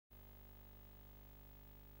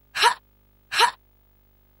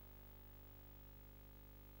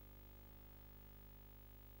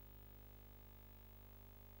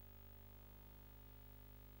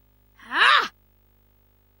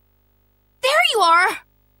are!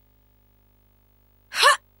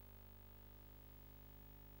 Ha!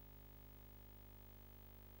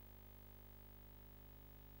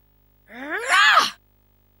 Ha!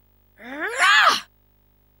 Ha!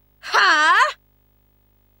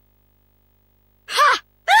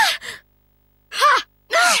 Ha!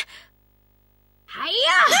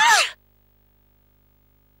 Hiya!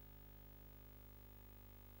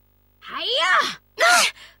 Hiya!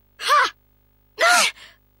 Ha!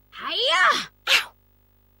 Hiya!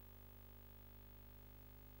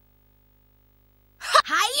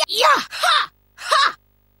 Hiya! Ya! Ha! Ha!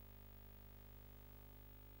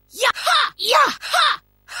 Ya! Ha! Ya! Ha!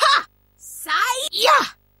 Ha! Sai! Ya!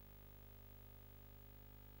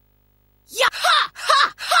 Ya! Ha!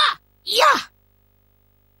 Ha! Ha! Ya!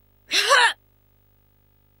 Ha!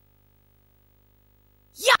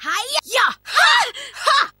 Ya! Hiya! Ya! Ha!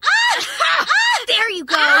 Ha! Ha! There you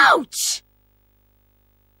go! Ouch!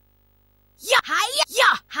 Ya! Hiya!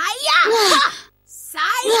 Ya! Hiya! Ha!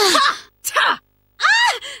 Sai! Ha! Ta!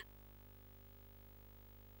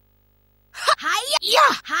 Hiya! Ya!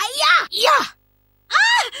 Hiya! Ya!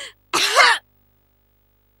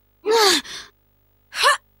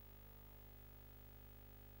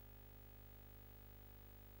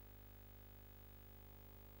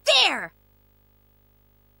 There!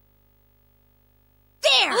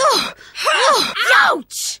 There!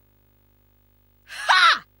 Ouch!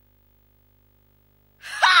 Ha!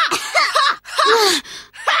 Ha! Ha!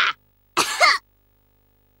 Ha!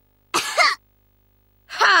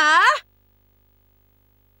 Ha!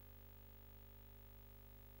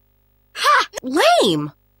 Ha!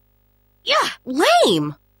 Lame! Yeah!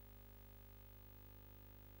 Lame!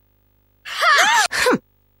 Ha!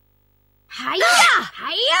 Hiya!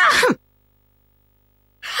 Hiya!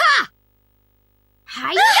 Ha!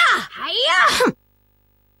 Hiya! Hiya!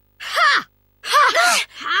 Ha! Ha!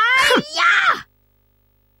 Hiya!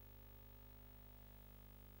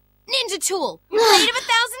 Ninja Tool, Blade of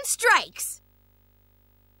 1,000 Strikes.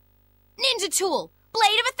 Ninja Tool,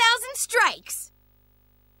 Blade of 1,000 Strikes.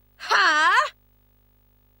 Ha!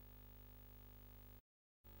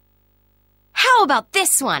 How about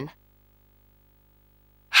this one?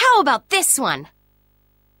 How about this one?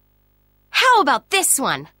 How about this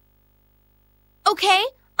one? Okay,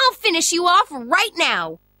 I'll finish you off right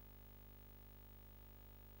now.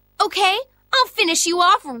 Okay, I'll finish you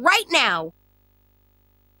off right now.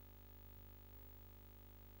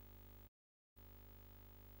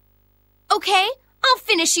 Okay, I'll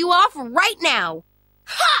finish you off right now.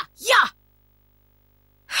 Ha! Ya!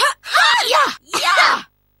 Ha! Ha! Ya! Ya!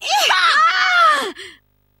 Ah!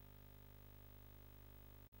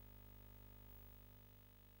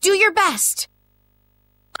 Do your best.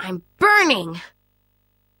 I'm burning.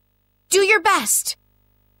 Do your best.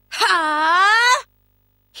 Ha!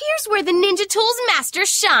 Here's where the Ninja Tool's master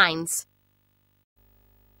shines.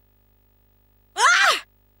 Ah!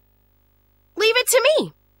 Leave it to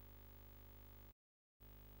me.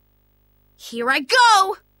 Here I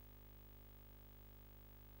go.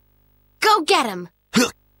 Go get him.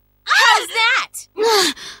 How's that?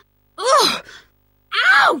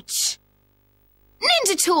 Ouch!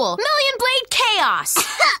 Ninja Tool, Million Blade Chaos.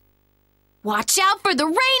 Watch out for the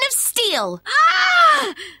rain of steel.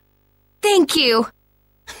 Ah! Thank you.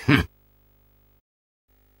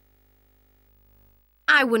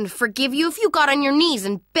 I wouldn't forgive you if you got on your knees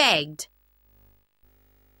and begged.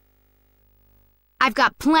 I've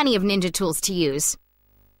got plenty of ninja tools to use.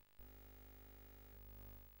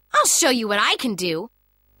 I'll show you what I can do.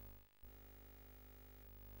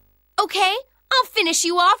 Okay, I'll finish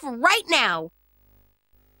you off right now.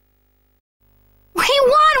 We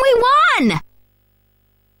won! We won!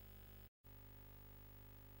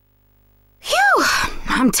 Phew!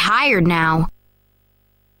 I'm tired now.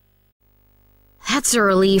 That's a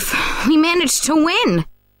relief. We managed to win.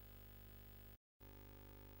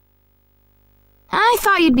 I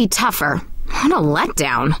thought you'd be tougher. What a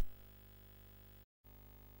letdown.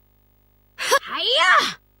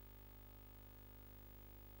 Hiya!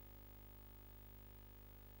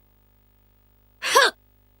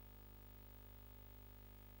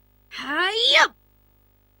 Hiya!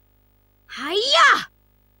 Hiya!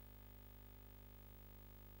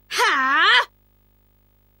 Ha!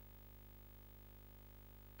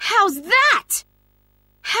 How's that?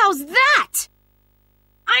 How's that?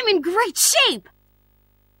 I'm in great shape.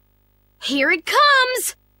 Here it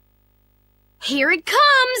comes. Here it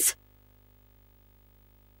comes.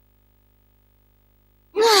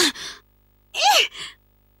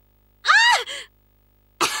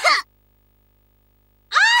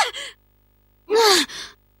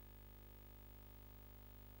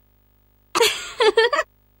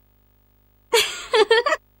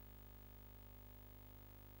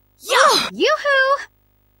 Yoo-hoo!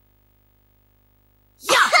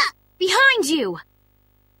 Yeah! Behind you!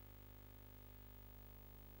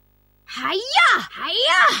 Hiya!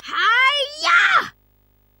 Hiya! Hiya!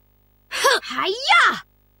 Hiya!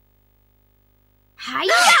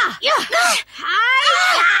 Hiya!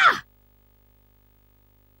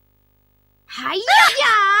 Hiya!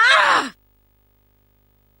 Hiya!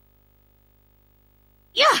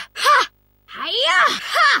 Yeah! Ha! Hiya!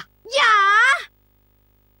 Ha! Yeah!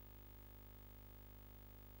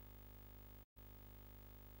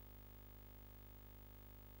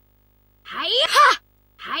 Hiya! Ha!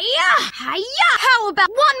 Hiya! Hiya! How about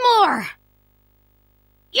one more?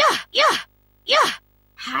 Yeah! Yeah! Yeah!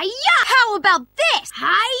 Hiya! How about this?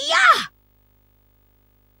 Hiya!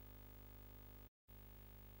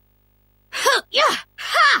 Huh! Yeah!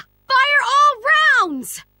 Ha! Fire all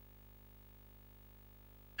rounds!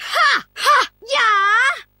 Ha! Ha!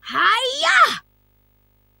 Yeah! Hiya!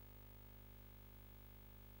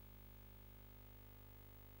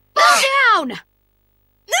 Fall down!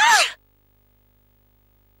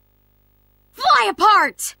 Fly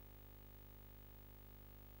apart!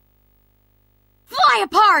 Fly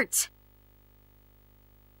apart!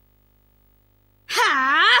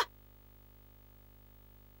 Ha!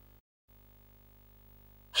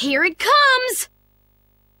 Here it comes!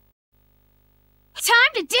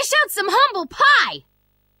 Time to dish out some humble pie!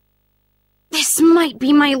 This might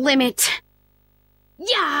be my limit.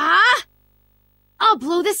 Yeah! I'll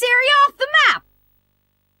blow this area off the map!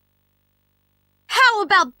 How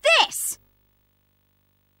about this?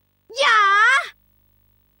 Yeah!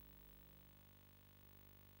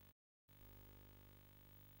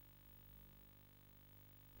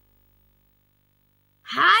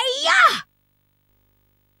 Hiya!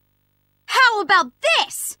 How about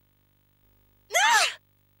this?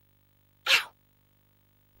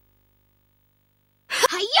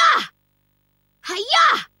 Hiya!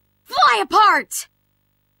 Hiya! Fly apart!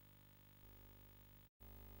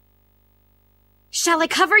 Shall I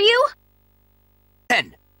cover you?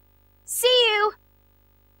 10. See you.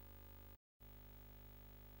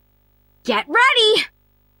 Get ready!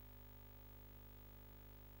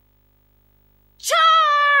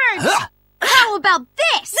 Charge! How about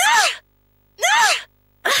this?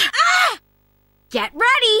 Get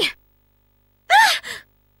ready!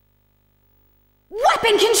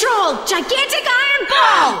 Weapon control! Gigantic iron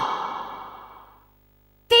ball!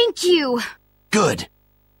 Thank you. Good.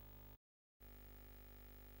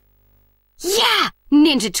 Yeah!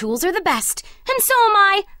 Ninja tools are the best, and so am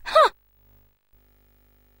I. Huh.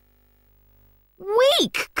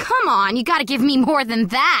 Weak! Come on, you gotta give me more than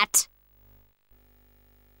that.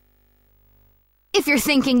 If you're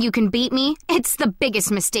thinking you can beat me, it's the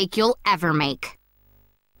biggest mistake you'll ever make.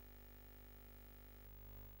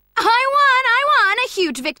 I won! A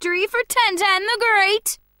huge victory for Tenten the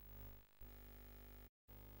Great!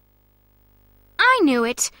 I knew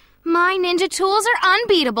it. My ninja tools are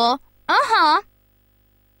unbeatable. Uh-huh.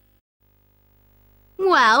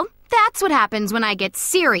 Well, that's what happens when I get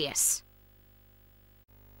serious.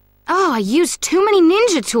 Oh, I used too many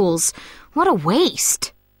ninja tools. What a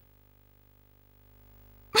waste.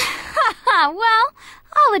 Well,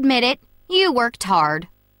 I'll admit it. You worked hard.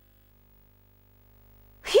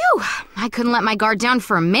 Phew, I couldn't let my guard down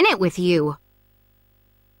for a minute with you.